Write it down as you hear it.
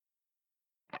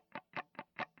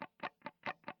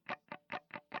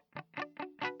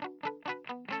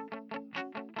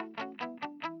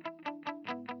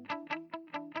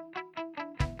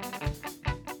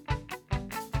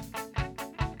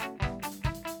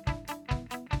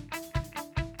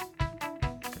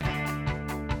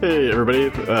Hey everybody,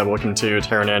 welcome to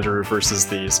Tara and Andrew versus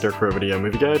the Scarecrow Video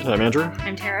Movie Guide. I'm Andrew.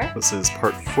 I'm Tara. This is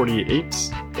part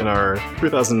 48 in our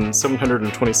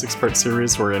 3,726 part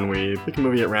series wherein we pick a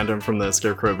movie at random from the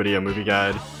Scarecrow Video Movie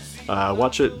Guide,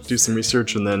 watch it, do some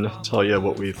research, and then tell you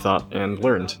what we thought and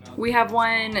learned. We have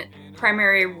one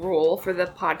primary rule for the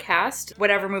podcast.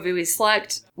 Whatever movie we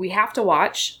select, we have to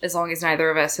watch as long as neither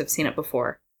of us have seen it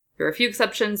before. There are a few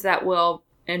exceptions that we'll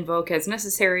invoke as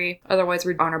necessary, otherwise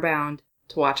we're honor bound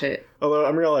to watch it. Although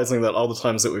I'm realizing that all the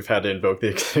times that we've had to invoke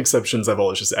the exceptions, I've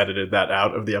always just edited that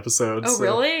out of the episode. Oh,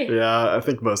 really? Yeah, I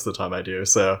think most of the time I do,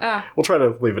 so we'll try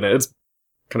to leave it in. It's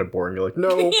kind of boring. You're like,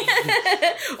 no.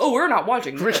 Oh, we're not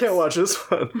watching this. We can't watch this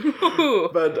one.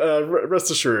 But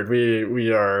rest assured,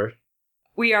 we are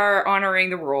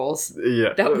honoring the rules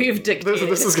that we've dictated.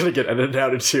 This is going to get edited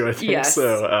out too, I think. Yes.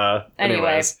 So,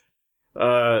 anyways.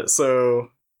 So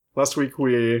last week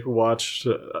we watched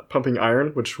Pumping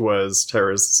Iron, which was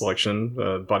Tara's selection,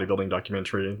 bodybuilding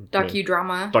documentary.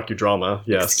 Docudrama,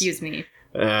 yes. Excuse me.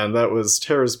 And that was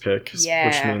Tara's pick,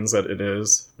 which means that it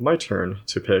is my turn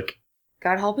to pick.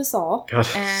 God help us all.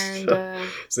 And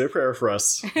say a prayer for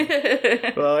us.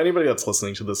 Well, anybody that's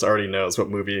listening to this already knows what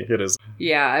movie it is.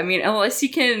 Yeah, I mean, unless you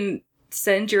can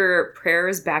send your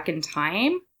prayers back in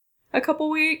time a couple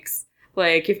weeks.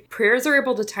 Like, if prayers are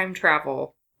able to time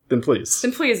travel, then please,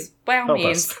 by all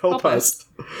means, help us.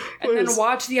 And then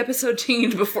watch the episode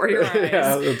change before your eyes.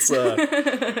 Yeah, it's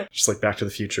just like Back to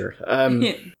the Future. All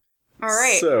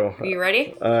right. So, are you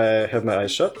ready? I have my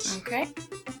eyes shut. Okay.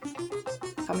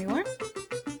 Tell me one.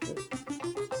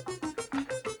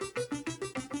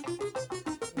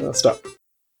 Stop.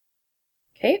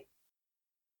 Okay.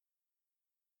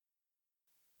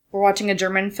 We're watching a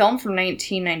German film from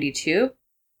 1992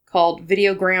 called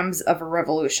Videograms of a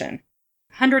Revolution.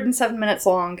 107 minutes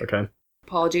long. Okay.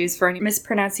 Apologies for any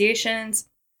mispronunciations.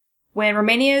 When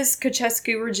Romania's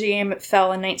Ceausescu regime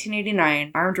fell in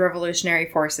 1989, armed revolutionary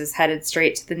forces headed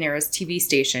straight to the nearest TV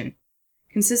station.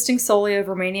 Consisting solely of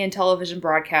Romanian television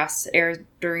broadcasts aired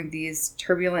during these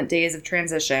turbulent days of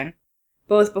transition,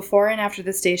 both before and after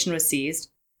the station was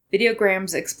seized,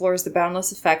 Videograms explores the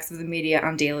boundless effects of the media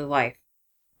on daily life.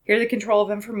 Here the control of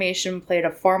information played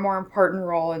a far more important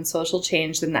role in social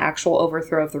change than the actual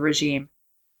overthrow of the regime.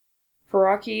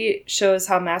 Faraki shows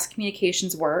how mass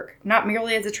communications work, not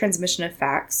merely as a transmission of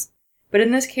facts, but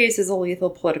in this case as a lethal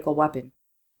political weapon.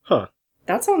 Huh.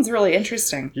 That sounds really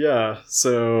interesting. Yeah,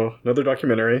 so another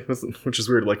documentary, which is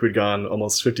weird, like we'd gone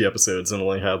almost 50 episodes and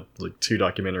only had like 2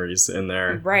 documentaries in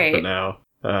there. Right. But now,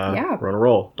 we're on a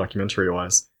roll,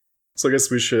 documentary-wise. So I guess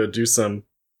we should do some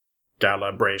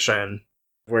calibration,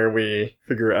 where we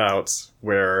figure out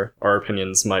where our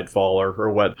opinions might fall,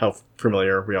 or how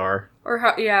familiar we are. Or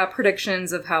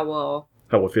predictions of how we'll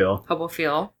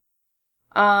feel.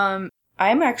 I'm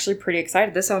actually pretty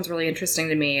excited. This sounds really interesting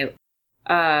to me.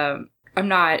 I'm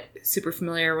not super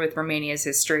familiar with Romania's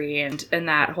history and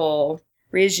that whole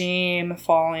regime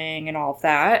falling and all of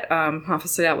that.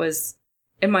 Obviously that was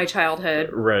in my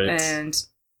childhood. Right.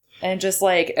 And just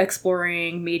like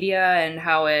exploring media and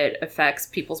how it affects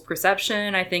people's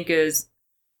perception, I think is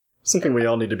something we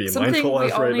all need to be mindful of right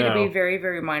now. Something we all need to be very,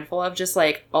 very mindful of, just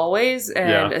like always,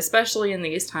 and especially in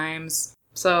these times.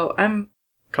 So I'm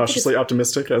cautiously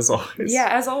optimistic, as always. Yeah,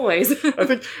 as always. I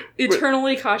think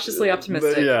eternally cautiously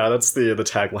optimistic. That's the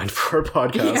tagline for our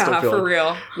podcast. Yeah, I feel for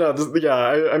real. No,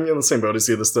 I'm in the same boat as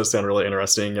you. This does sound really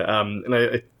interesting. And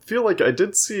I feel like I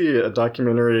did see a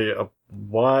documentary a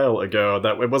while ago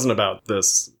that it wasn't about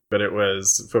this, but it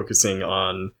was focusing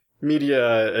on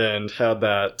media and how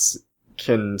that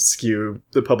can skew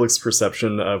the public's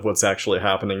perception of what's actually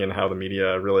happening and how the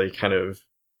media really kind of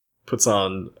puts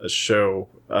on a show.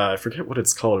 I forget what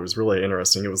it's called. It was really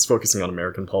interesting. It was focusing on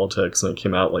American politics, and it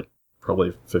came out like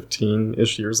probably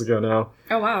 15-ish years ago now.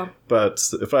 Oh, wow. But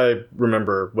if I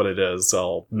remember what it is,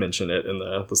 I'll mention it in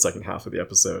the second half of the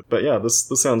episode. But yeah, this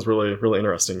sounds really, really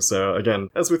interesting. So again,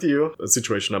 as with you, a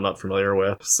situation I'm not familiar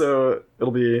with. So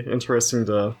it'll be interesting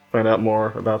to find out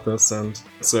more about this. And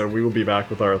so we will be back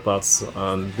with our thoughts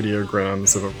on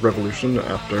Videograms of a Revolution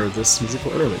after this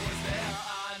musical interlude.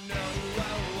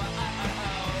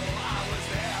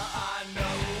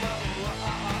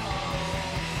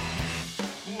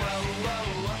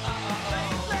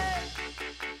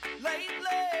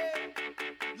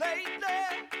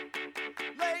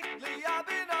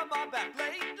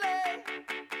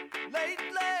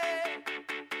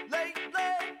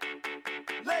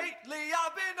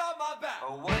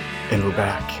 And we're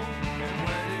back.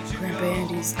 Grandpa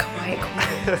Andy's quiet.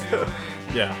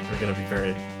 Yeah, we're going to be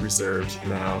very reserved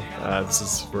now.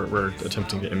 We're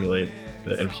attempting to emulate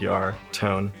the NPR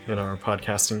tone in our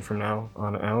podcasting from now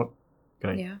on out.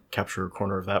 Gonna capture a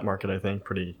corner of that market, I think,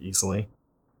 pretty easily.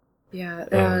 Yeah,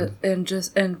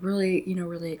 and really,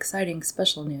 really exciting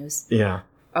special news. Yeah.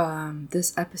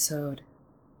 This episode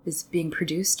is being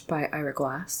produced by Ira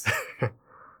Glass.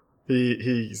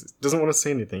 He doesn't want to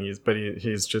say anything,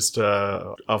 he's just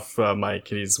off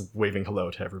mic and he's waving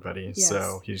hello to everybody. Yes.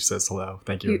 So he says hello.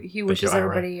 Thank you. He wishes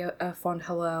everybody a fond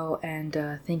hello, and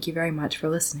thank you very much for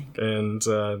listening. And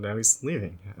now he's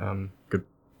leaving.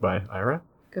 Goodbye, Ira.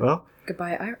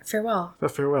 Goodbye, Ira. Farewell.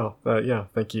 Farewell. Yeah,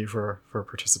 thank you for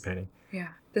participating. Yeah,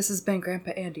 this has been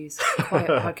Grandpa Andy's Quiet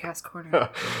Podcast Corner.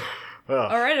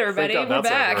 All right, everybody, we're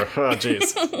back. Over. Oh,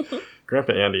 jeez.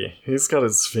 Grandpa Andy, he's got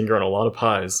his finger on a lot of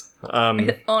pies. On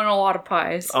a lot of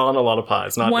pies. On a lot of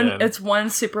pies, not one. in. It's one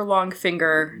super long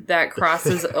finger that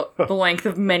crosses the length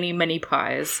of many, many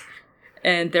pies.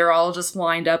 And they're all just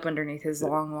lined up underneath his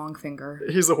long, long finger.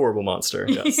 He's a horrible monster,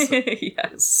 yes.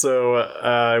 Yes. So,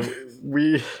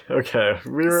 we're...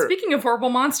 Speaking of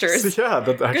horrible monsters. Yeah,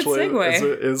 that actually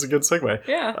is a good segue.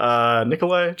 Yeah.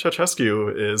 Nicolae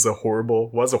Ceausescu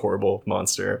was a horrible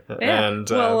monster. Yeah.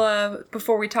 And,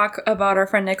 before we talk about our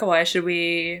friend Nicolae, should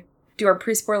we do our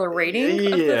pre-spoiler rating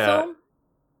of the film?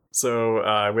 So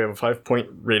we have a 5-point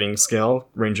rating scale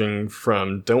ranging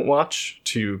from don't watch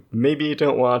to maybe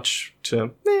don't watch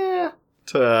to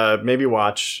maybe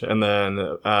watch, and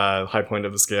then high point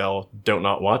of the scale, don't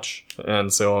not watch.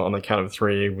 And so on the count of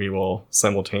 3, we will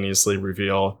simultaneously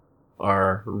reveal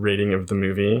our rating of the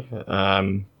movie,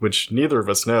 which neither of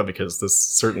us know because this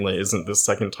certainly isn't the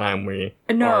second time we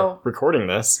are recording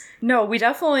this. No, we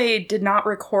definitely did not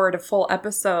record a full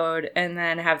episode and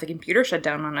then have the computer shut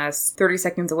down on us 30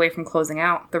 seconds away from closing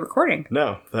out the recording.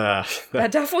 No.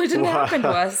 That definitely didn't happen to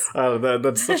us.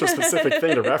 That's such a specific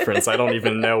thing to reference. I don't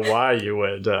even know why you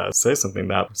would say something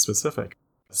that specific.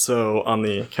 So on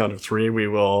the count of 3, we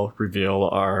will reveal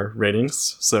our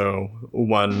ratings. So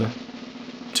 1...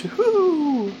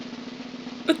 2,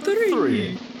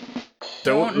 3.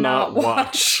 Don't not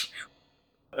watch.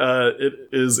 It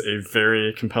is a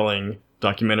very compelling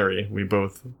documentary. We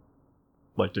both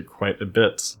liked it quite a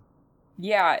bit.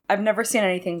 Yeah, I've never seen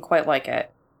anything quite like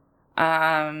it.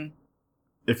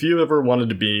 If you ever wanted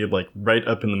to be like right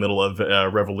up in the middle of a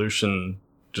revolution,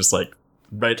 just like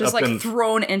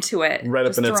thrown into it, right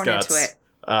up in its guts.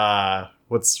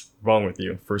 What's wrong with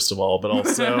you, first of all, but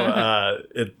also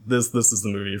this is the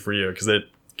movie for you because it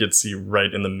gets you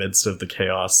right in the midst of the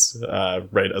chaos,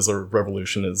 right as a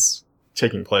revolution is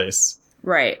taking place.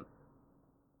 Right.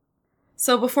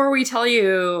 So before we tell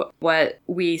you what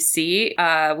we see,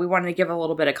 we wanted to give a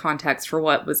little bit of context for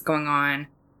what was going on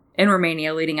in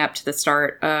Romania leading up to the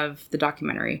start of the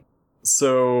documentary.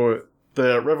 So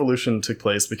the revolution took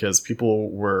place because people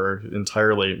were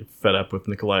entirely fed up with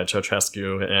Nicolae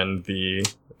Ceausescu and the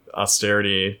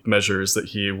austerity measures that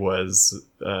he was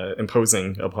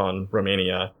imposing upon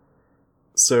Romania.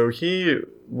 So he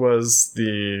was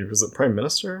was it Prime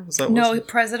Minister?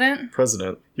 President.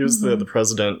 President. He was the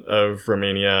president of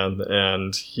Romania,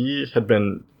 and he had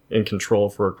been in control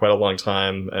for quite a long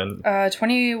time. And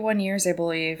 21 years, I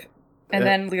believe. And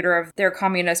then leader of their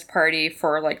Communist Party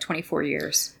for like 24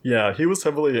 years. Yeah, he was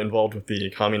heavily involved with the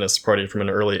Communist Party from an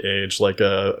early age. Like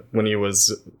when he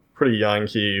was pretty young,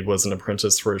 he was an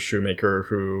apprentice for a shoemaker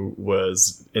who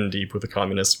was in deep with the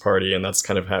Communist Party, and that's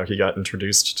kind of how he got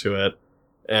introduced to it.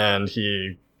 And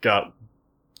he got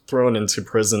thrown into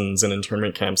prisons and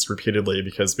internment camps repeatedly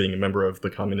because being a member of the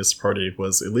Communist Party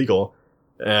was illegal.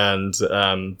 And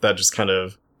that just kind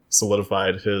of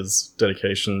solidified his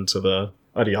dedication to the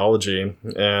ideology,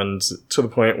 and to the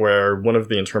point where one of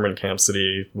the internment camps that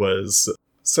he was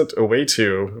sent away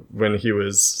to when he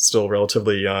was still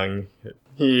relatively young,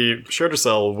 he shared a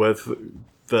cell with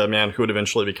the man who would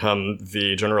eventually become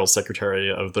the general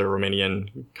secretary of the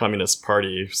Romanian Communist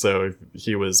Party. So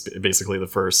he was basically the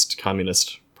first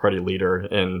Communist Party leader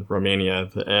in Romania.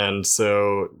 And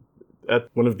so at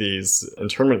one of these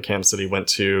internment camps that he went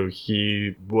to,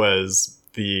 he was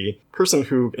the person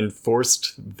who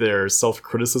enforced their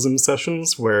self-criticism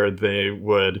sessions where they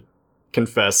would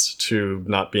confess to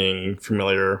not being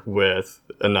familiar with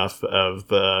enough of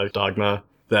the dogma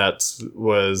that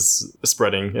was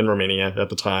spreading in Romania at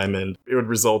the time, and it would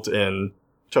result in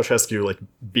Ceausescu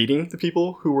beating the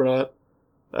people who were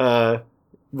not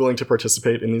willing to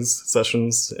participate in these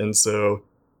sessions. And so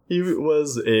he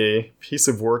was a piece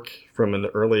of work from an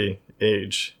early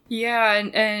age. Yeah,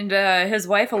 and his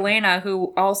wife Elena,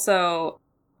 who also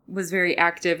was very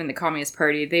active in the Communist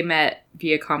Party, they met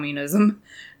via communism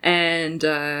and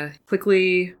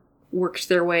quickly worked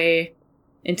their way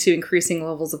into increasing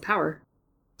levels of power.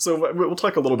 So we'll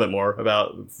talk a little bit more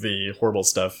about the horrible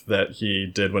stuff that he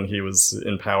did when he was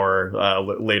in power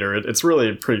later. It's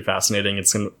really pretty fascinating.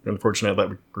 It's unfortunate that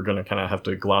we're going to kind of have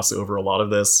to gloss over a lot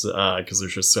of this because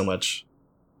there's just so much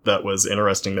that was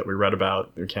interesting that we read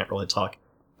about. We can't really talk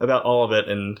about all of it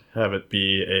and have it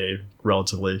be a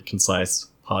relatively concise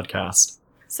podcast.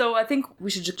 So I think we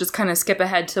should just kind of skip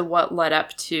ahead to what led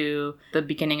up to the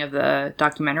beginning of the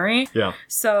documentary. Yeah.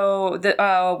 So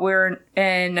we're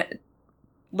in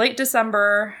late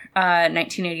December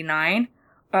 1989.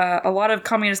 A lot of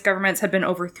communist governments had been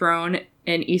overthrown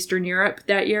in Eastern Europe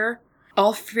that year,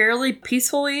 all fairly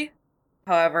peacefully.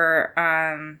 However,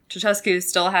 Ceausescu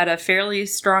still had a fairly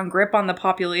strong grip on the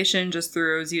population just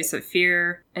through his use of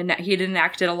fear, and he'd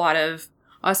enacted a lot of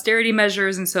austerity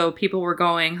measures, and so people were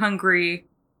going hungry.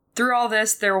 Through all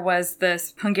this, there was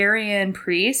this Hungarian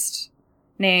priest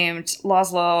named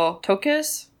Laszlo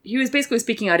Tokes. He was basically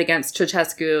speaking out against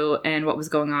Ceausescu and what was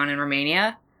going on in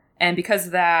Romania. And because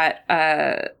of that,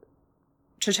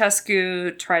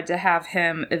 Ceausescu tried to have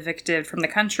him evicted from the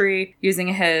country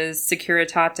using his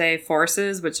Securitate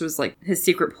forces, which was like his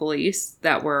secret police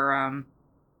that were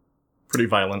pretty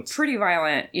violent. Pretty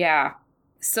violent, yeah.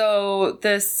 So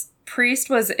this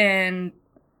priest was in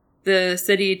the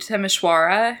city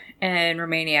Timișoara in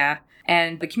Romania.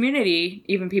 And the community,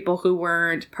 even people who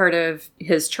weren't part of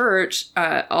his church,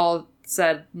 all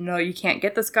said, no, you can't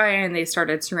get this guy. And they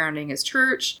started surrounding his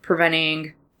church,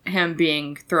 preventing him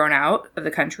being thrown out of the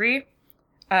country.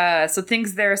 So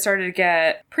things there started to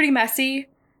get pretty messy.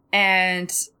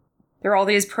 And there were all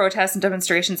these protests and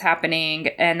demonstrations happening.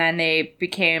 And then they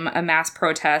became a mass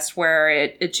protest where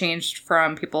it changed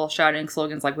from people shouting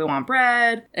slogans like, we want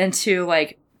bread, into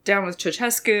like, down with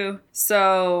Ceausescu.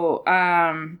 So,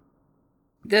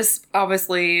 this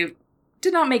obviously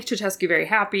did not make Ceausescu very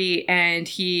happy, and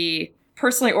he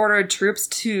personally ordered troops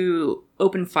to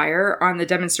open fire on the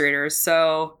demonstrators.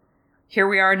 So here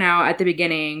we are now at the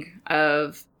beginning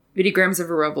of 80 Grams of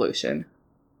a Revolution,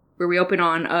 where we open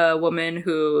on a woman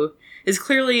who is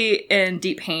clearly in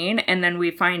deep pain, and then we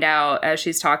find out as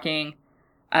she's talking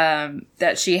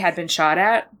that she had been shot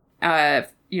at.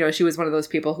 She was one of those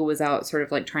people who was out sort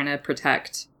of like trying to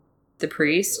protect the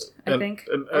priest, I think.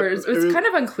 Or it was kind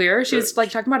of unclear. She was like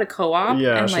talking about a co-op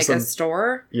and like a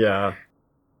store. Yeah.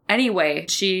 Anyway,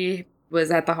 she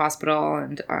was at the hospital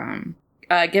and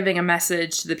giving a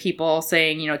message to the people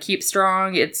saying, keep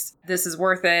strong. This is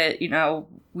worth it.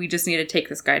 We just need to take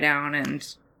this guy down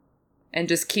and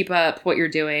just keep up what you're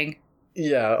doing.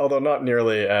 Yeah, although not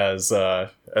nearly as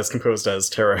composed as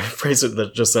Tara phrased it.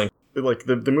 That just saying, like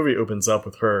the movie opens up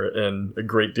with her in a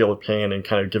great deal of pain and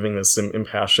kind of giving this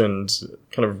impassioned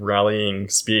kind of rallying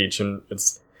speech. And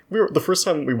the first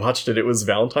time we watched it, it was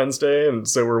Valentine's Day, and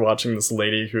so we're watching this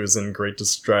lady who's in great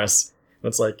distress. And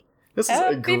it's like, this is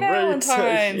Happy a great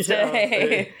Valentine's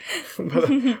Day.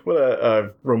 What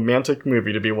a romantic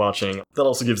movie to be watching. That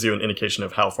also gives you an indication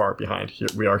of how far behind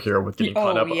we are here with getting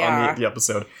caught up on the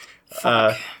episode.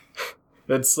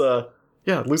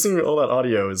 Losing all that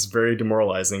audio is very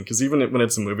demoralizing, because even when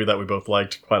it's a movie that we both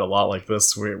liked quite a lot like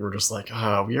this, we're just like,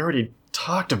 we already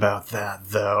talked about that,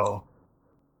 though.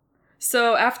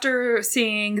 So after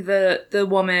seeing the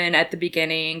woman at the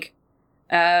beginning,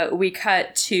 we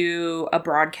cut to a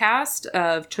broadcast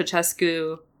of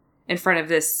Ceausescu in front of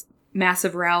this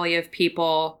massive rally of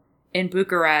people in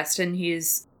Bucharest, and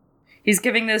he's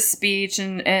giving this speech,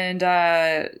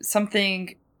 and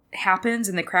something happens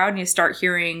in the crowd, and you start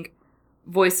hearing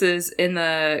voices in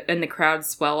the crowd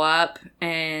swell up,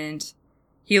 and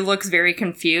he looks very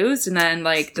confused, and then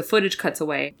like the footage cuts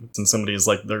away and somebody's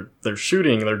like they're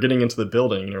shooting, they're getting into the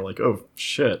building, and you're like, oh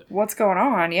shit, what's going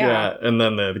on? Yeah, and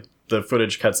then the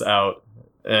footage cuts out,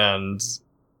 and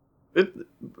it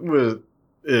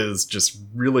is just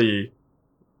really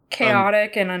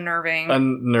chaotic and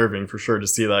unnerving for sure to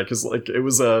see that, because like it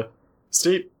was a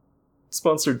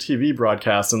state-sponsored TV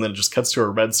broadcast, and then it just cuts to a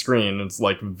red screen. It's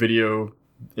like video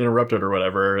interrupted or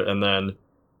whatever, and then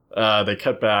they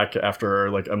cut back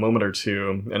after like a moment or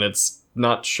two, and it's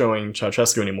not showing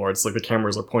Ceausescu anymore. It's like the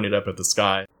cameras are pointed up at the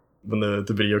sky when the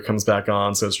video comes back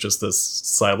on, so it's just this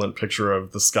silent picture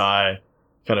of the sky,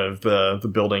 kind of the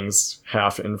buildings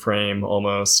half in frame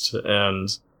almost. And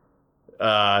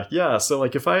so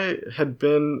like if I had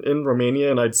been in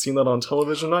Romania and I'd seen that on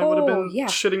television, I would have been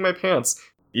shitting my pants.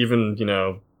 Even,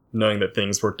 knowing that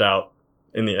things worked out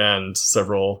in the end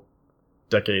several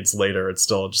decades later, it's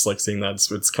still just like seeing that,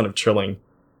 it's kind of chilling.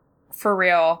 For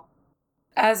real.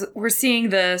 As we're seeing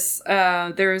this,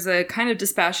 there's a kind of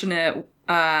dispassionate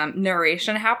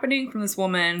narration happening from this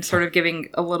woman, sort of giving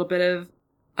a little bit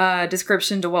of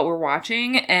description to what we're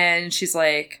watching. And she's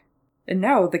like, And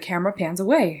now the camera pans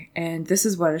away, and this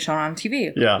is what is shown on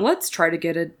TV. Yeah. Let's try to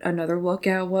get another look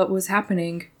at what was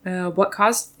happening, what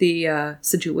caused the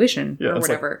situation, or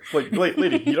whatever. Like,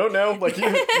 lady, you don't know? Like,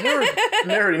 you're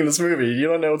narrating this movie. You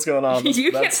don't know what's going on.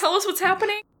 You can't tell us what's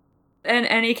happening? In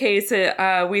any case,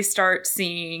 we start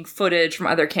seeing footage from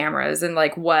other cameras and,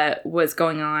 like, what was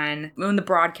going on when the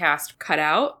broadcast cut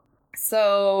out.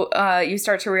 So you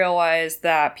start to realize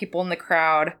that people in the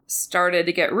crowd started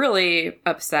to get really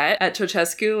upset at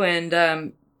Ceausescu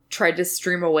and tried to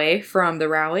stream away from the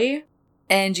rally.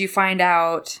 And you find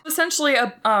out, essentially,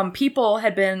 people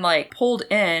had been, like, pulled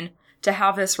in to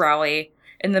have this rally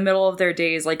in the middle of their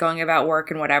days, like, going about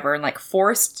work and whatever, and, like,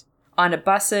 forced onto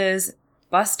buses,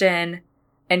 bussed in,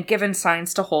 and given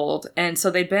signs to hold. And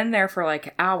so they'd been there for,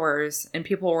 like, hours, and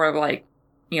people were, like,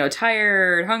 you know,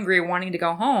 tired, hungry, wanting to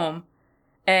go home.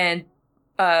 And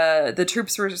the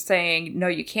troops were saying, no,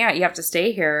 you can't. You have to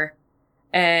stay here.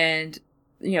 And,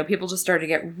 you know, people just started to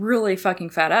get really fucking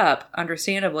fed up,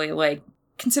 understandably, like,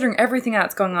 considering everything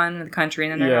that's going on in the country,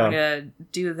 and then they're going to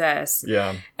do this.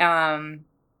 Yeah.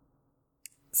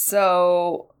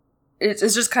 So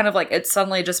it's just kind of like, it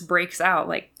suddenly just breaks out.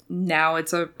 Like, now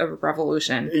it's a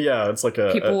revolution. Yeah, it's like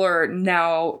people are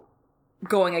now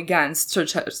going against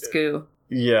Ceausescu.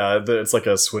 Yeah, it's like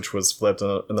a switch was flipped,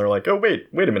 and they're like, oh, wait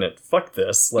a minute, fuck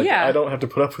this. Like, I don't have to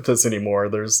put up with this anymore.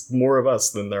 There's more of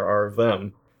us than there are of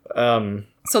them.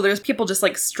 So there's people just,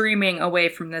 like, streaming away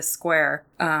from this square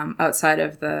outside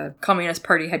of the Communist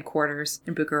Party headquarters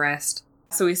in Bucharest.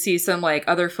 So we see some, like,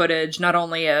 other footage, not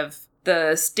only of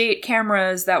the state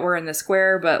cameras that were in the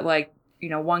square, but, like, you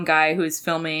know, one guy who's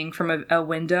filming from a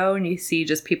window, and you see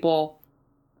just people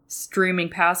streaming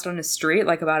past on the street,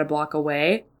 like, about a block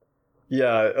away.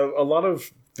 Yeah, a lot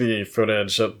of the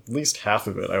footage, at least half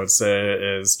of it, I would say,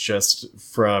 is just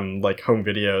from, like, home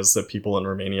videos that people in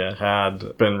Romania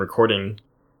had been recording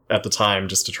at the time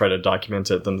just to try to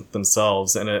document it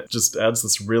themselves. And it just adds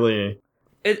this really...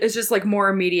 It's just, like, more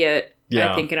immediate,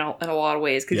 I think, in a lot of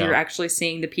ways, because you're actually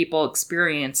seeing the people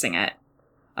experiencing it,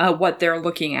 what they're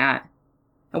looking at,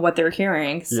 and what they're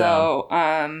hearing. So,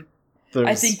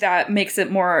 I think that makes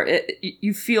it more...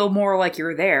 you feel more like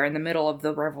you're there in the middle of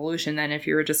the revolution than if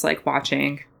you were just, like,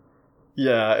 watching.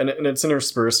 Yeah, and it's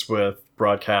interspersed with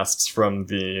broadcasts from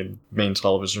the main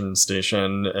television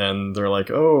station, and they're like,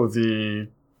 oh, the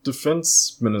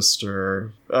defense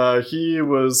minister, he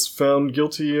was found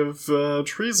guilty of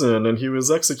treason, and he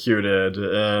was executed,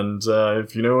 and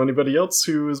if you know anybody else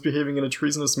who is behaving in a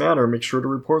treasonous manner, make sure to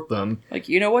report them. Like,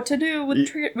 you know what to do with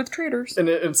traitors. And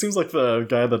it seems like the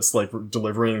guy that's, like,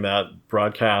 delivering that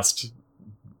broadcast,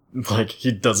 like,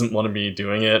 he doesn't want to be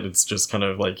doing it. It's just kind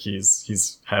of like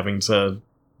he's having to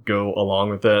go along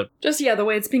with it. Just, the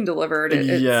way it's being delivered,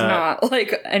 it's not,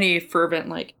 like, any fervent,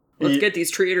 like, let's get these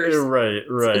traitors. Right.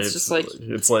 It's just like...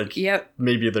 It's like,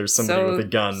 maybe there's somebody with a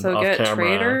gun off get camera.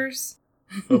 Traitors?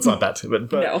 Well, it's not that too,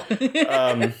 but no. But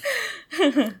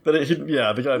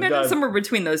the guy... Imagine somewhere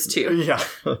between those two. Yeah.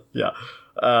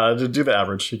 To do the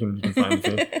average, you can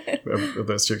find of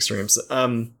those two extremes.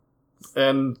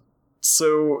 And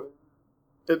so...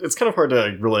 It's kind of hard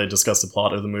to really discuss the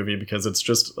plot of the movie because it's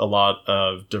just a lot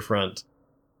of different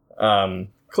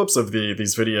clips of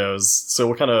these videos. So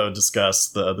we'll kind of discuss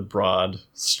the broad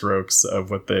strokes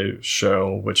of what they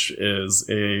show, which is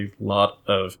a lot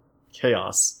of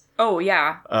chaos. Oh,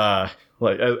 yeah.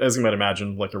 Like, as you might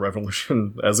imagine, like a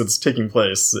revolution, as it's taking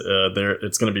place,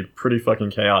 it's going to be pretty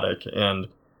fucking chaotic. And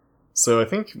so I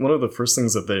think one of the first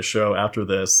things that they show after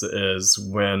this is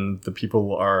when the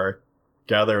people are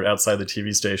gathered outside the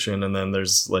TV station, and then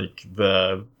there's, like,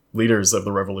 the leaders of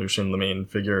the revolution, the main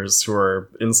figures who are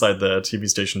inside the TV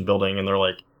station building, and they're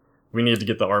like, we need to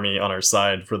get the army on our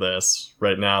side for this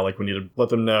right now. Like, we need to let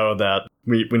them know that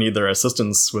we need their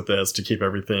assistance with this to keep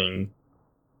everything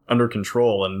under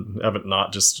control and have it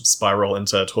not just spiral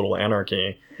into total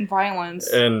anarchy. Violence.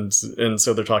 And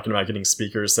so they're talking about getting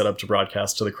speakers set up to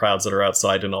broadcast to the crowds that are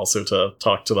outside and also to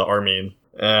talk to the army.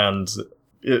 And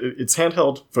it's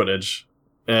handheld footage.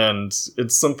 And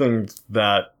it's something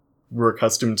that we're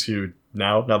accustomed to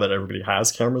now that everybody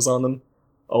has cameras on them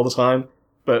all the time.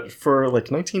 But for,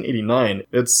 like, 1989,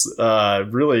 it's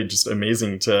really just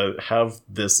amazing to have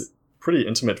this pretty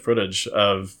intimate footage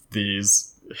of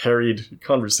these harried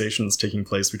conversations taking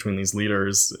place between these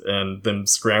leaders and them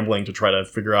scrambling to try to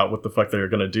figure out what the fuck they're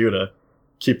going to do to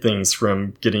keep things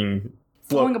from getting...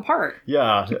 falling apart.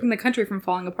 Yeah. Keeping the country from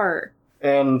falling apart.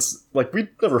 And, like, we'd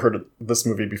never heard of this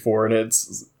movie before, and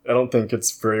I don't think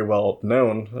it's very well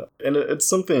known. And it's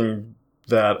something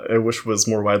that I wish was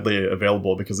more widely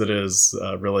available because it is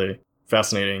really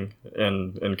fascinating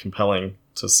and compelling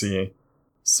to see.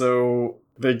 So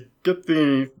they get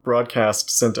the broadcast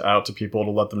sent out to people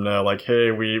to let them know, like,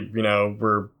 hey,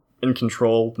 we're in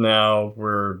control now.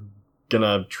 We're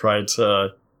gonna try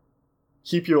to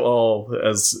keep you all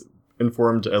as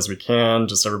informed as we can.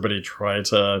 Just everybody try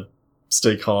to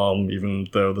stay calm, even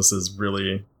though this is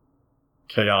really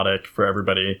chaotic for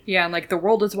everybody. Yeah, and like the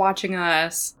world is watching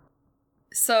us.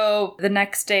 So the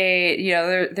next day,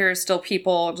 there are still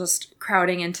people just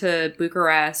crowding into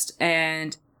Bucharest,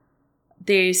 and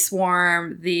they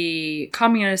swarm the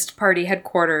Communist Party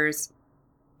headquarters,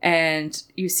 and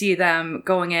you see them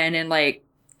going in and like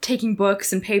taking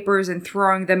books and papers and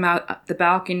throwing them out the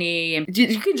balcony, and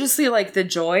you can just see like the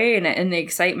joy and the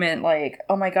excitement, like,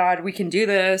 oh my god, we can do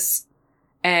this.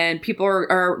 And people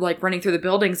are like running through the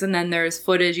buildings, and then there's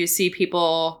footage, you see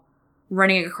people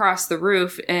running across the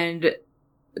roof, and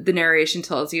the narration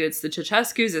tells you it's the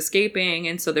Ceausescu's escaping,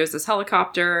 and so there's this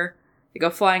helicopter. They go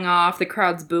flying off, the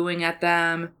crowd's booing at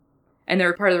them, and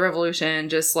they're part of the revolution,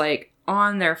 just like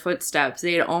on their footsteps.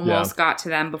 They had almost got to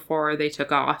them before they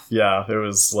took off. Yeah, it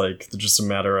was like just a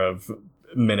matter of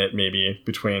a minute maybe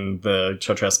between the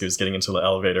Ceausescu's getting into the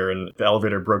elevator, and the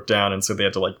elevator broke down, and so they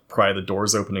had to like pry the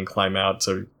doors open and climb out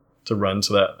to run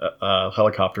to that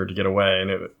helicopter to get away.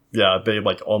 And they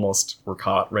like almost were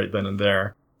caught right then and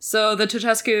there. So the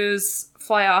Ceausescu's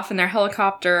fly off in their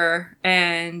helicopter,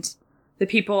 and the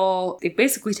people, they've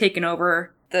basically taken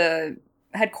over the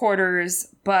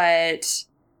headquarters, but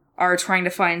are trying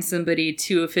to find somebody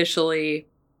to officially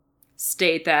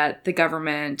state that the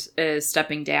government is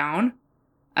stepping down.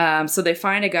 So they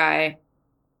find a guy,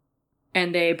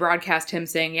 and they broadcast him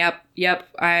saying, yep,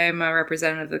 I'm a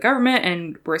representative of the government,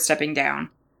 and we're stepping down.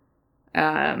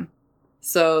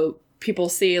 So people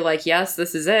see, like, yes,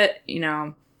 this is it.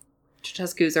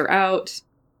 Ceausescu's are out.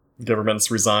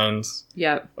 Government's resigned.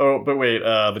 Yep. Oh, but wait,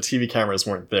 the TV cameras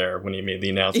weren't there when he made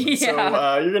the announcement. Yeah.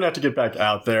 So you're going to have to get back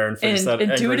out there and face that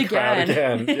and angry do it crowd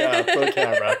again. Yeah, for the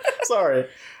camera. Sorry.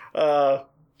 No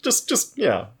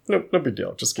big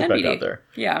deal. Just get back out there.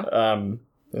 Yeah.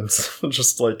 It's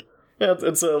just like,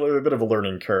 it's a bit of a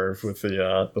learning curve with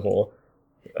the whole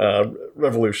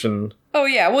revolution. Oh,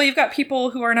 yeah. Well, you've got people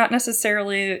who are not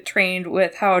necessarily trained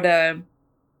with how to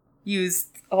use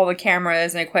all the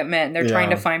cameras and equipment, and they're trying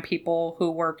to find people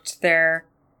who worked there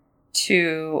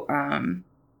to,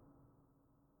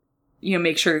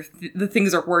 make sure the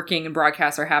things are working and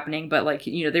broadcasts are happening. But like,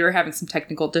 they were having some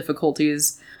technical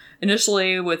difficulties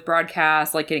initially with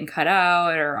broadcasts, like getting cut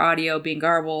out or audio being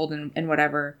garbled and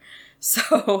whatever.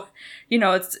 So,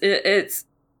 it's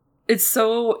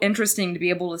so interesting to be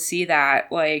able to see that,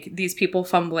 like, these people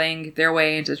fumbling their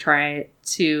way into trying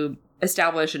to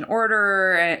establish an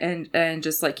order and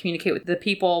just like communicate with the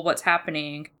people what's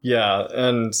happening. Yeah,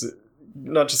 and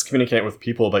not just communicate with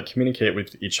people, but communicate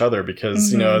with each other,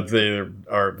 because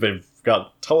they've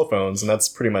got telephones, and that's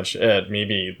pretty much it.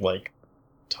 Maybe like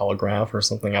telegraph or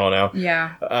something, I don't know.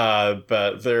 Yeah.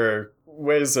 But their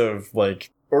ways of like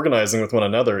organizing with one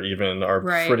another even are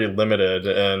pretty limited,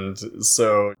 and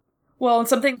so. Well, and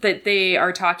something that they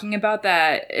are talking about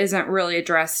that isn't really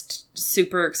addressed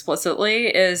super explicitly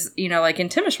is, like in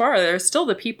Timisoara, there's still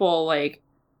the people like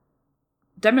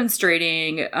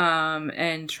demonstrating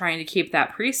and trying to keep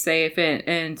that pretty safe.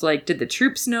 And like, did the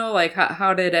troops know? Like,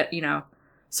 how did it,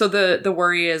 So the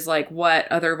worry is like what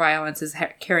other violence is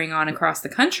carrying on across the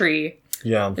country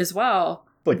as well.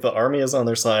 Like the army is on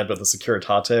their side, but the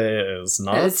Securitate is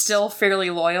not. It's still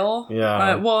fairly loyal.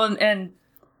 Yeah. And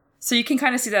so you can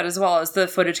kind of see that as well as the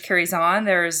footage carries on.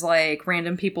 There's like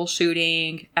random people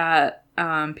shooting at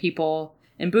people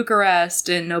in Bucharest,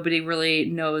 and nobody really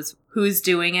knows who's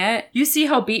doing it. You see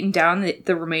how beaten down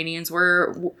the Romanians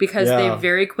were, because they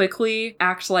very quickly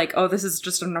act like, oh, this is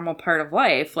just a normal part of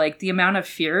life. Like the amount of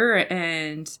fear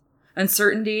and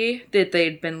uncertainty that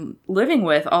they'd been living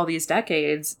with all these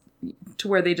decades, to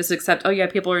where they just accept, oh yeah,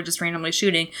 people are just randomly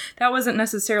shooting. That wasn't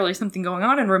necessarily something going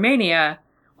on in Romania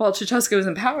while Ceausescu was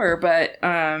in power, but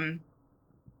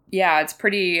it's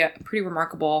pretty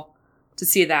remarkable to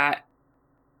see that.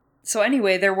 So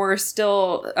anyway, there were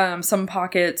still some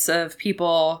pockets of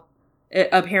people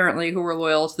apparently who were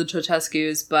loyal to the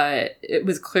Ceausescu's, but it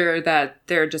was clear that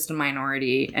they're just a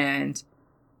minority, and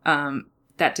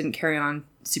that didn't carry on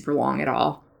super long at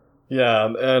all.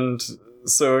 Yeah, and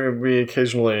so we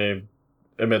occasionally,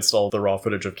 amidst all the raw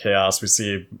footage of chaos, we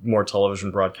see more television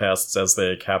broadcasts as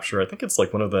they capture, I think it's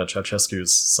like one of the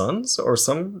Ceausescu's sons or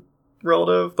some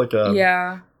relative, like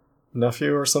a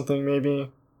nephew or something,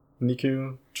 maybe.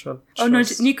 Nicu? Oh, no,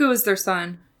 Nicu is their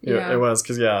son. Yeah, it was,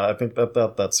 because, I think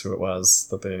that's who it was,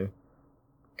 that they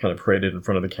kind of paraded in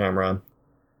front of the camera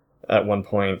at one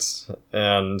point.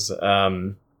 And,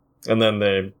 And then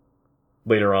they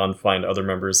later on find other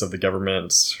members of the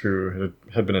government who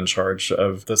had been in charge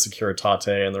of the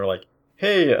Securitate, and they're like,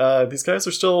 hey, these guys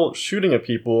are still shooting at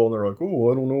people. And they're like,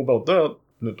 oh, I don't know about that.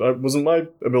 It wasn't my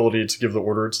ability to give the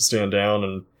order to stand down,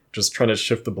 and just trying to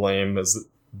shift the blame as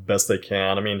best they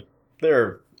can. I mean,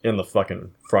 they're in the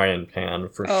fucking frying pan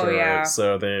for sure. Yeah.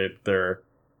 So they're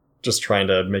just trying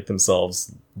to make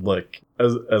themselves look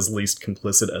as least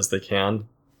complicit as they can.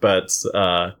 But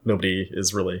nobody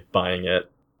is really buying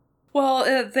it.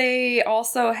 Well, they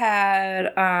also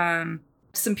had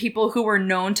some people who were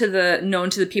known to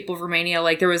the people of Romania.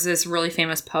 Like, there was this really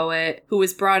famous poet who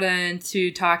was brought in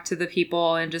to talk to the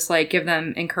people and just like give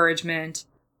them encouragement.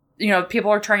 You know, people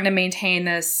are trying to maintain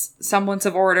this semblance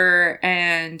of order,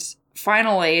 and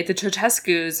finally the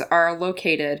Ceausescus are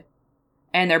located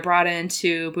and they're brought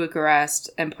into Bucharest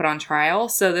and put on trial.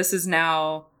 So this is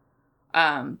now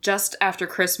just after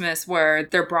Christmas, where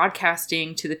they're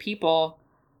broadcasting to the people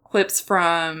clips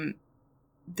from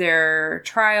their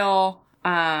trial,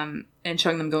 and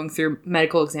showing them going through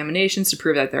medical examinations to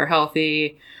prove that they're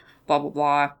healthy, blah, blah,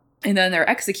 blah. And then they're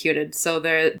executed. So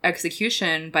their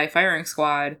execution by firing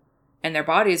squad and their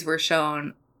bodies were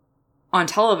shown on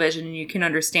television, and you can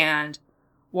understand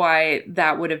why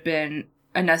that would have been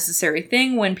a necessary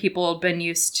thing when people have been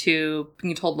used to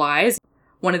being told lies.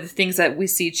 One of the things that we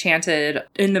see chanted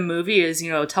in the movie is,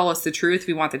 you know, tell us the truth.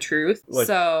 We want the truth. Like,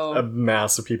 so a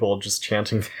mass of people just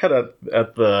chanting that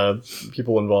at the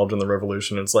people involved in the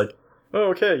revolution. It's like, oh,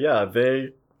 okay, yeah,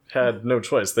 they had no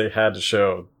choice. They had to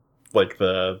show, like,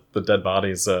 the dead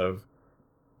bodies of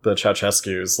the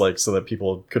Ceausescus, like, so that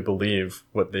people could believe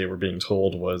what they were being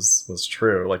told was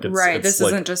true. Like, it's right. it's this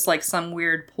like, isn't just like some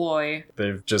weird ploy.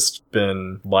 they've just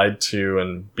been lied to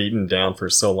and beaten down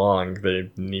for so long. They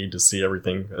need to see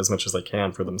everything as much as they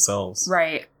can for themselves.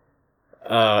 Right.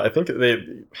 I think they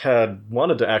had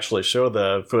wanted to actually show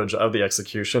the footage of the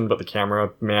execution, but the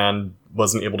cameraman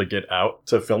wasn't able to get out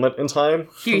to film it in time.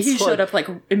 He showed up like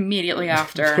immediately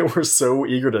after. They were so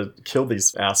eager to kill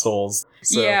these assholes.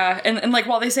 So. Yeah, and like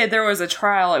while they say there was a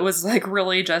trial, it was like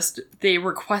really just they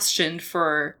were questioned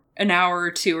for an hour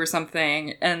or two or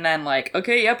something, and then like,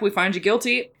 okay, yep, we find you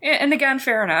guilty. And again,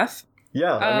 fair enough.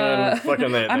 Yeah, I mean,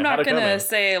 fucking they I'm had not it gonna coming.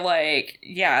 say like,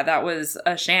 yeah, that was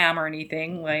a sham or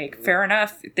anything. Like, fair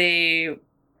enough. They,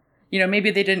 you know, maybe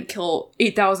they didn't kill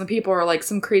 8,000 people or like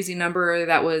some crazy number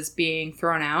that was being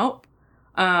thrown out.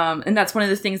 And that's one of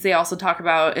the things they also talk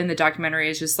about in the documentary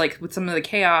is just like with some of the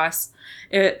chaos,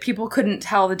 people couldn't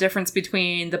tell the difference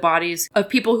between the bodies of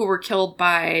people who were killed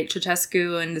by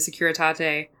Ceausescu and the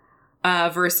Securitate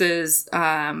versus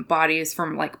bodies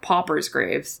from like paupers'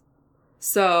 graves.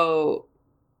 So,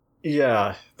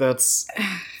 yeah, that's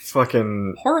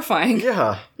fucking horrifying.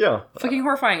 Yeah. Fucking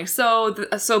horrifying. So,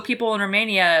 so people in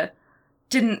Romania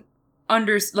didn't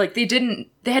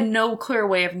they had no clear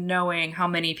way of knowing how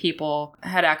many people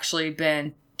had actually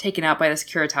been taken out by the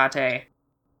Securitate.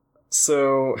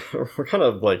 So we're kind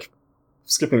of like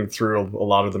skipping through a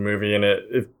lot of the movie, and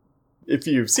if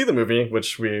you see the movie,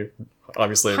 which we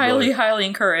obviously highly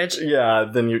encourage. Yeah,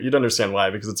 then you'd understand why,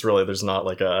 because it's really, there's not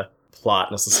like a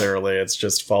plot necessarily. It's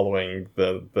just following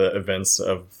the events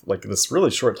of like this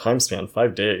really short time span.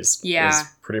 5 days. Yeah, is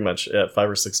pretty much it. 5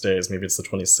 or 6 days. Maybe it's the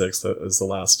 26th that is the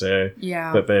last day.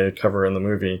 Yeah, that they cover in the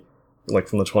movie, like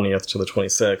from the 20th to the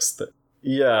 26th.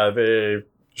 Yeah, they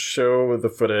show the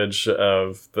footage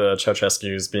of the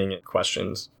Ceausescus being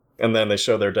questioned, and then they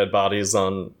show their dead bodies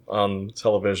on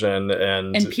television,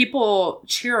 and people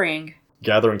cheering,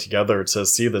 gathering together to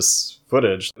see this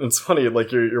footage. It's funny,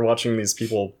 like you're watching these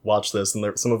people watch this,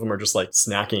 and some of them are just like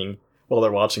snacking while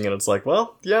they're watching it. It's like,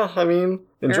 well, yeah, I mean,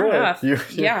 enjoy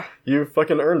it. You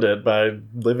fucking earned it by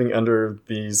living under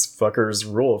these fuckers'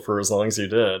 rule for as long as you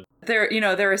did.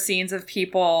 There are scenes of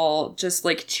people just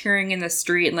like cheering in the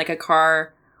street in like a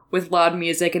car with loud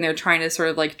music, and they're trying to sort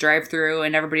of like drive through,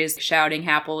 and everybody's shouting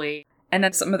happily. And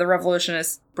then some of the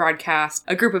revolutionists broadcast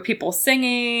a group of people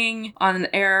singing on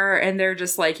the air, and they're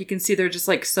just like, you can see they're just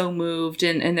like so moved,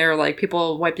 and they're like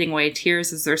people wiping away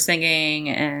tears as they're singing,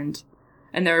 and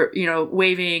they're,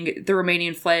 waving the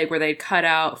Romanian flag where they'd cut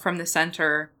out from the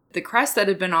center the crest that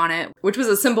had been on it, which was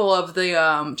a symbol of the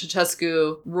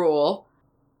Ceausescu rule.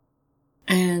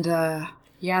 And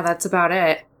yeah, that's about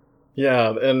it.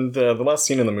 Yeah, and the last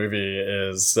scene in the movie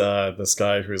is this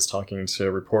guy who's talking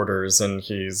to reporters, and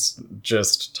he's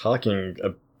just talking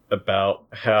about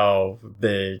how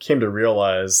they came to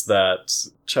realize that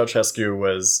Ceausescu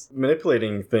was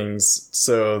manipulating things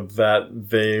so that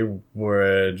they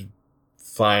would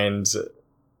find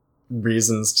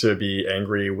reasons to be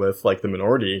angry with like the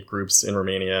minority groups in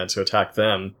Romania, to attack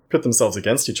them, put themselves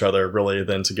against each other really,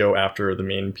 than to go after the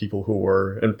main people who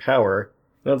were in power.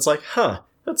 And it's like,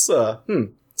 that's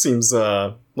seems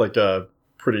like a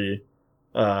pretty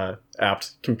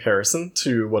apt comparison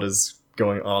to what is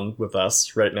going on with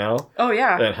us right now. Oh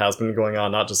yeah. And has been going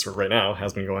on, not just for right now,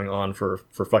 has been going on for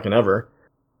fucking ever.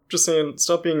 Just saying,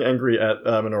 stop being angry at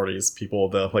minorities, people.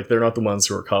 They're not the ones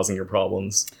who are causing your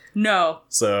problems. No.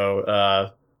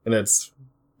 So, and it's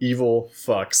evil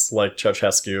fucks like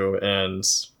Ceausescu and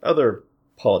other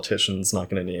politicians, not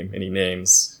going to name any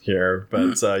names here,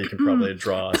 but you can probably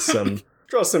draw some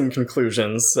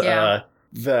conclusions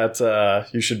that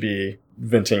you should be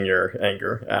venting your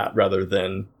anger at, rather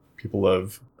than people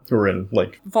who are in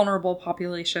like vulnerable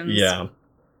populations. Yeah.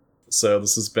 So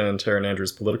this has been Tara and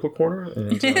Andrew's Political Corner,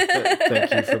 and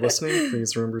thank you for listening.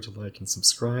 Please remember to like and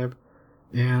subscribe.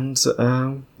 And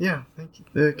yeah, thank you.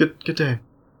 Good day.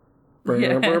 I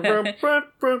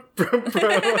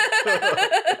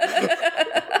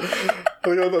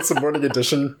know that's some morning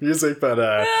edition music, but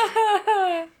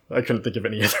I couldn't think of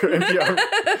any other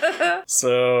NPR.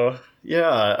 So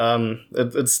yeah,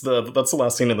 that's the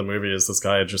last scene of the movie, is this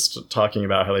guy just talking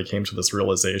about how they came to this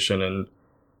realization, and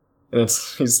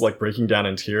he's like breaking down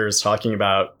in tears talking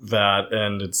about that,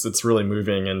 and it's really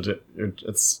moving, and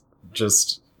it's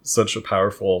just such a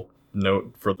powerful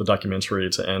note for the documentary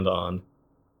to end on.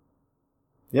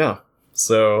 Yeah,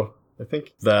 so I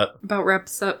think that about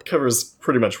wraps up, covers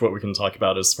pretty much what we can talk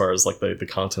about as far as like the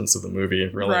contents of the movie,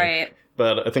 really. Right.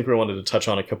 But I think we wanted to touch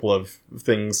on a couple of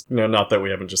things, not that we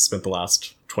haven't just spent the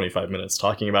last 25 minutes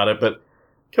talking about it, but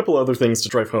a couple other things to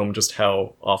drive home just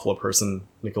how awful a person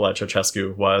Nicolae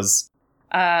Ceausescu was.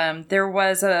 There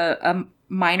was a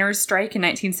miners' strike in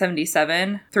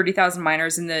 1977, 30,000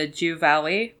 miners in the Jiu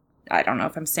Valley. I don't know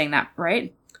if I'm saying that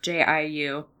right.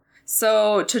 Jiu.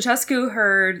 So Ceausescu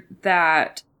heard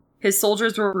that his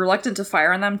soldiers were reluctant to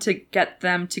fire on them to get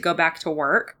them to go back to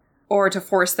work, or to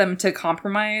force them to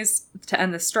compromise to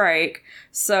end the strike.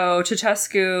 So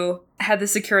Ceausescu had the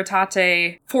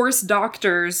Securitate force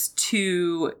doctors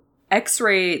to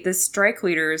x-ray the strike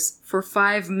leaders for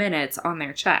 5 minutes on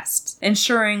their chests,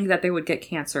 ensuring that they would get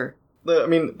cancer. I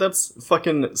mean, that's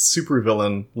fucking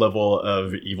supervillain level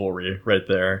of evilry right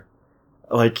there.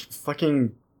 Like,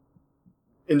 fucking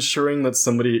ensuring that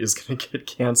somebody is going to get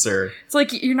cancer. It's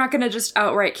like, you're not going to just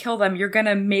outright kill them. You're going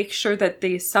to make sure that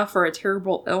they suffer a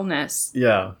terrible illness.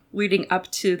 Yeah. Leading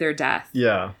up to their death.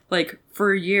 Yeah. Like,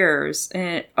 for years.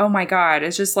 And, oh my god,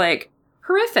 it's just like,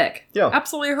 horrific. Yeah.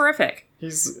 Absolutely horrific.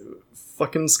 He's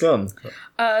fucking scum.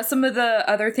 Some of the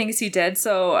other things he did.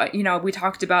 So, we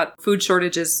talked about food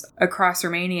shortages across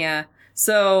Romania.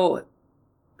 So,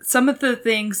 some of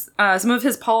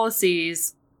his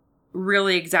policies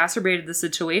really exacerbated the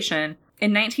situation.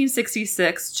 In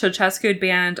 1966, Ceausescu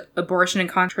banned abortion and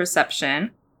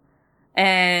contraception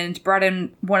and brought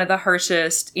in one of the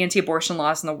harshest anti-abortion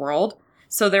laws in the world.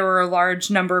 So there were a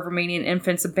large number of Romanian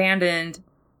infants abandoned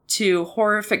to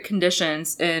horrific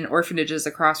conditions in orphanages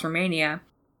across Romania.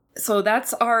 So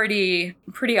that's already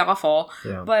pretty awful.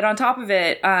 Yeah. But on top of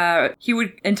it, he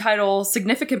would entitle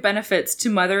significant benefits to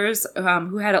mothers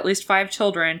who had at least 5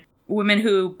 children. Women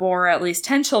who bore at least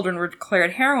 10 children were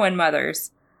declared heroine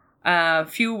mothers.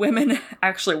 Few women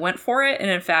actually went for it.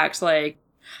 And in fact, like,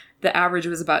 the average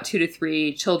was about 2 to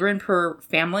 3 children per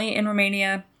family in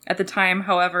Romania at the time.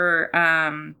 However,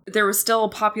 there was still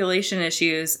population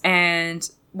issues.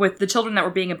 And with the children that were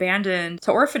being abandoned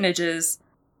to orphanages,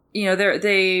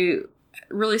 they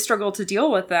really struggled to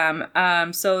deal with them.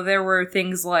 So there were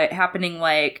things happening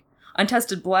like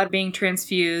untested blood being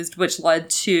transfused, which led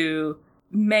to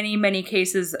many, many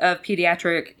cases of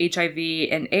pediatric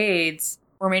HIV and AIDS.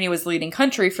 Romania was the leading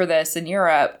country for this in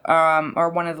Europe, or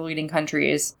one of the leading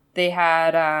countries. They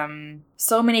had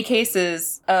so many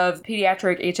cases of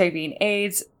pediatric HIV and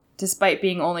AIDS, despite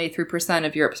being only 3%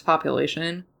 of Europe's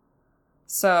population.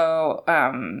 So,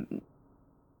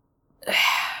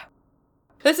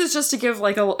 this is just to give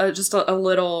like a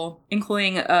little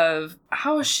inkling of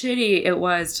how shitty it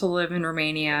was to live in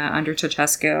Romania under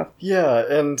Ceausescu. Yeah,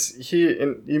 and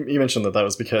you mentioned that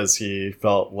was because he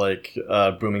felt like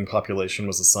a booming population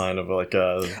was a sign of like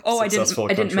a successful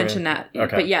country. I didn't mention that.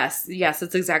 Okay. But yes,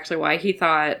 that's exactly why. He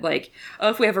thought like,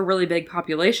 if we have a really big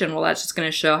population, well, that's just going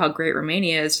to show how great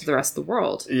Romania is to the rest of the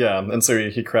world. Yeah, and so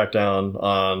he cracked down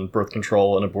on birth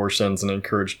control and abortions and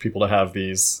encouraged people to have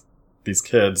these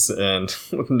kids, and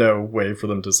with no way for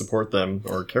them to support them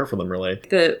or care for them, really.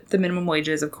 The minimum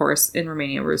wages, of course, in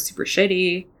Romania were super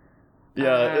shitty.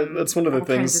 Yeah, it's one of the all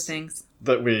kinds of things things.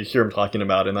 that we hear him talking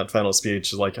about in that final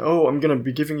speech. Like, oh, I'm going to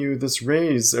be giving you this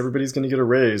raise. Everybody's going to get a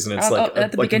raise. And it's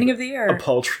At the beginning of the year. a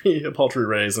paltry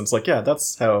raise. And it's like, yeah,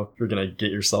 that's how you're going to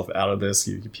get yourself out of this,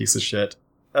 you piece of shit.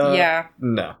 Yeah.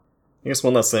 No. I guess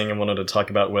one last thing I wanted to talk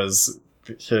about was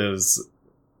his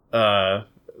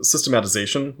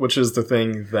systematization, which is the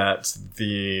thing that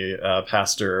the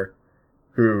pastor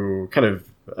who kind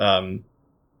of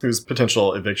whose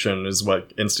potential eviction is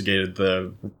what instigated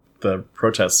the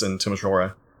protests in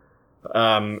Timisoara.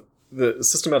 The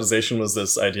systematization was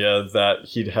this idea that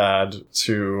he'd had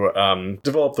to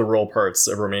develop the rural parts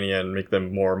of Romania and make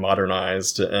them more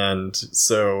modernized. And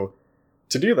so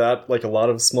to do that, like a lot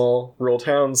of small rural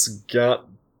towns got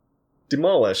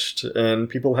demolished and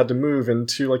people had to move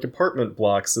into like apartment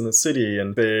blocks in the city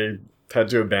and they had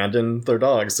to abandon their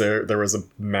dogs. There was a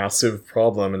massive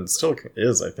problem, and still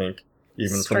is, I think,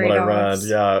 even Stray from what dogs.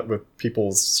 I read, with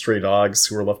people's stray dogs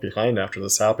who were left behind after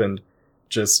this happened,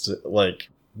 just like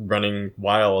running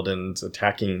wild and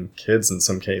attacking kids in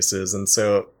some cases. And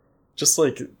so just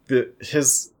like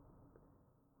his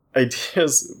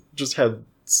ideas just had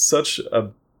such a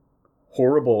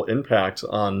horrible impact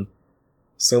on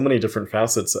so many different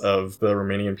facets of the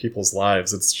Romanian people's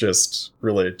lives. It's just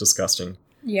really disgusting.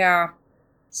 Yeah.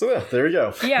 So yeah, there we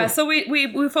go. Yeah, so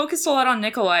we focused a lot on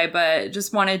Nikolai, but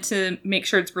just wanted to make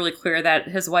sure it's really clear that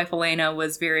his wife Elena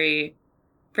was very,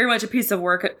 very much a piece of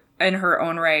work in her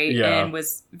own right, and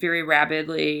was very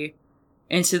rabidly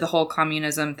into the whole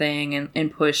communism thing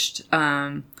and pushed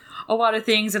a lot of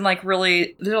things and like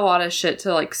really did a lot of shit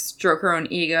to like stroke her own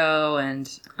ego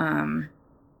and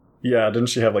Yeah, didn't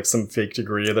she have like some fake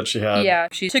degree that she had? Yeah,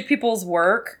 she took people's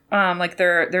work, like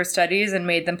their studies, and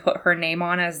made them put her name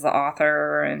on as the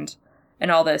author and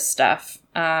all this stuff.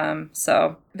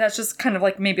 So that's just kind of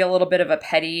like maybe a little bit of a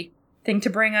petty thing to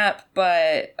bring up,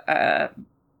 but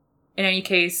in any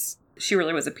case, she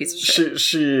really was a piece of shit.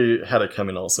 She had it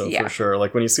coming also, Yeah. for sure.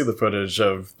 Like when you see the footage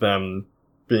of them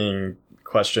being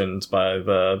questioned by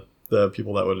the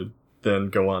people that would then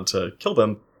go on to kill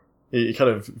them, you kind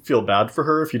of feel bad for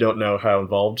her if you don't know how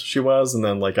involved she was. And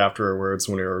then like afterwards,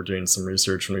 when we were doing some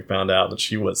research and we found out that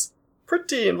she was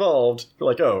pretty involved, you're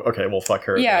like, oh, okay, well, fuck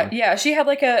her. Yeah, then. yeah. She had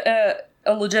like a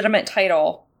legitimate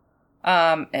title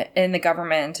in the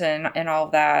government and all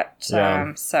of that.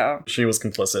 Yeah. So She was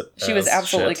complicit. she was as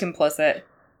absolutely shit. complicit.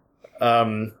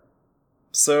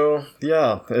 So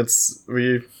yeah,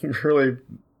 we really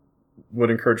would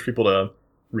encourage people to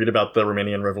read about the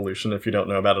Romanian Revolution if you don't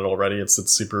know about it already. It's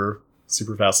super,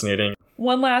 super fascinating.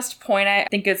 One last point I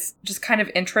think is just kind of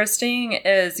interesting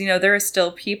is, there are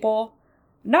still people,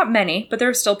 not many, but there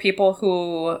are still people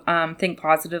who think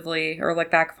positively or look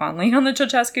back fondly on the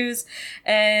Ceausescus.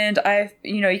 And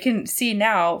you can see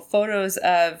now photos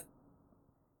of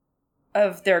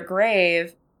their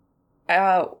grave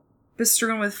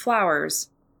bestrewn with flowers.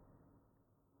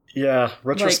 Yeah,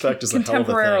 retrospect is a hell of a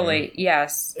thing. Contemporarily,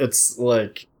 yes. It's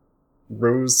like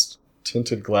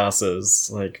rose-tinted glasses.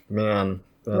 Like, man,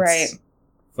 that's Right.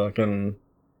 fucking...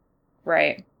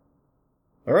 Right.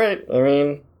 Alright, I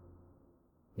mean,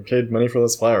 you paid money for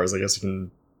those flowers. I guess you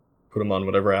can put them on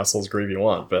whatever asshole's grave you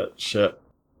want, but shit.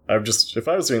 If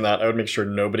I was doing that, I would make sure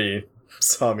nobody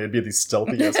saw me. It'd be the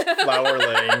stealthiest flower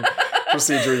laying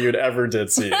procedure you'd ever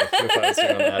did see if I was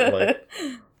doing that. Like,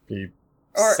 be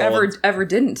Or solid- ever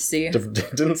didn't see.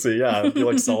 Didn't see, yeah. It'd be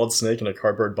like Solid Snake in a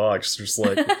cardboard box, just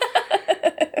like...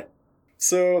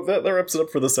 So that wraps it up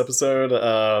for this episode.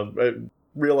 I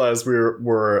realized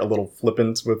we're a little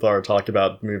flippant with our talk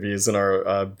about movies in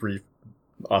our brief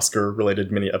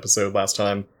Oscar-related mini episode last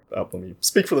time. Let me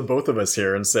speak for the both of us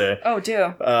here and say... Oh,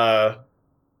 do.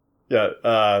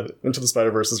 Into the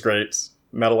Spider-Verse is great.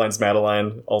 Madeline's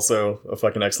Madeline, also a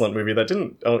fucking excellent movie that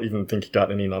I don't even think it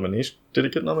got any nomination. Did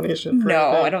it get nomination for No,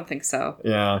 anything? I don't think so.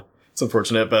 Yeah, it's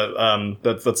unfortunate, but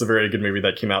that's a very good movie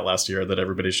that came out last year that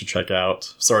everybody should check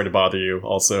out. Sorry to bother you.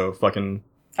 Also, fucking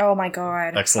Oh my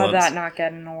god. Excellent. How'd that not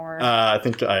get an award? I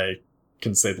think I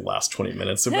can say the last 20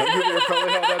 minutes of that movie are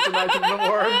probably how that did not get an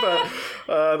award,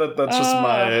 but that's just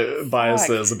my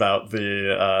biases about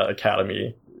the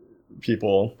Academy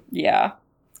people Yeah.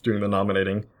 doing the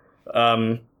nominating.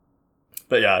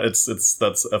 But yeah,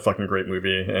 that's a fucking great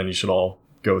movie, and you should all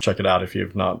go check it out if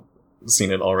you've not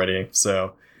seen it already.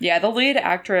 So Yeah, the lead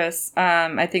actress,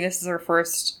 I think this is her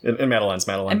first... in Madeline's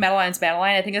Madeline. In Madeline's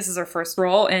Madeline, I think this is her first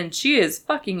role, and she is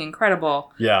fucking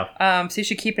incredible. Yeah. So you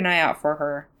should keep an eye out for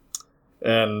her.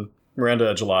 And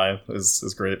Miranda July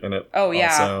is great in it. Oh,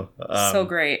 yeah. Also. So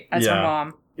great as her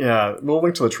mom. Yeah, we'll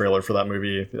link to the trailer for that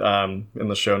movie in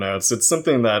the show notes. It's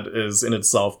something that is in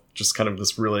itself just kind of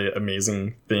this really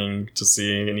amazing thing to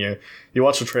see. And you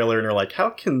watch a trailer and you're like, how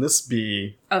can this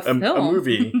be a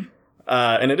movie?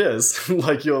 And it is.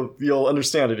 Like, you'll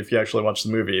understand it if you actually watch the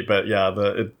movie. But yeah,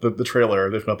 the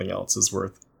trailer, if nothing else, is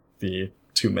worth the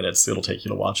 2 minutes it'll take you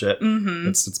to watch it. Mm-hmm.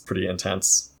 It's pretty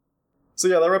intense. So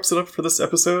yeah, that wraps it up for this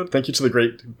episode. Thank you to the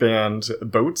great band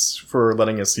Boats for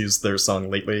letting us use their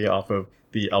song Lately off of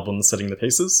the album Setting the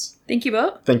Paces. Thank you,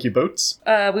 Boat. Thank you, Boats.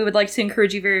 We would like to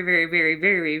encourage you very, very, very,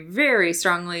 very, very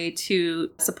strongly to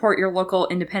support your local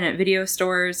independent video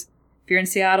stores. If you're in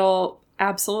Seattle,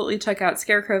 absolutely check out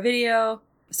Scarecrow Video.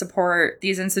 Support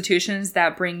these institutions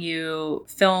that bring you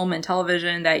film and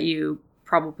television that you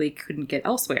probably couldn't get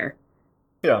elsewhere.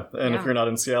 Yeah, and if you're not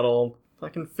in Seattle,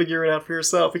 fucking figure it out for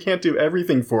yourself. We can't do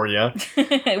everything for you.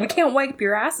 We can't wipe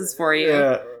your asses for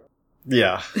you.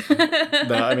 Yeah.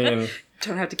 No, I mean...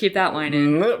 Don't have to keep that line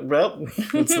in. Well,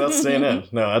 that's staying in.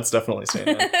 No, that's definitely staying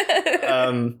in.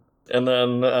 And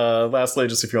then lastly,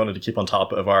 just if you wanted to keep on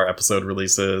top of our episode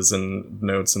releases and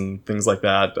notes and things like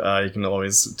that, you can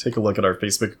always take a look at our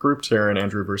Facebook group, Tara and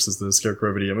Andrew versus the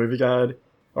Scarecrow Video Movie Guide,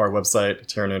 our website,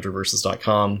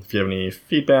 taraandandrewversus.com. If you have any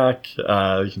feedback,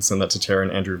 you can send that to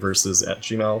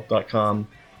taraandandrewversus@gmail.com.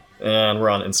 And we're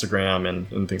on Instagram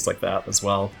and things like that as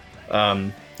well.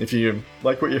 If you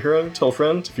like what you're hearing, tell a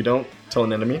friend. If you don't, tell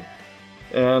an enemy.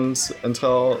 And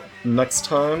until next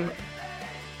time,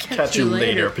 catch you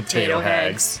later, potato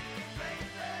hags.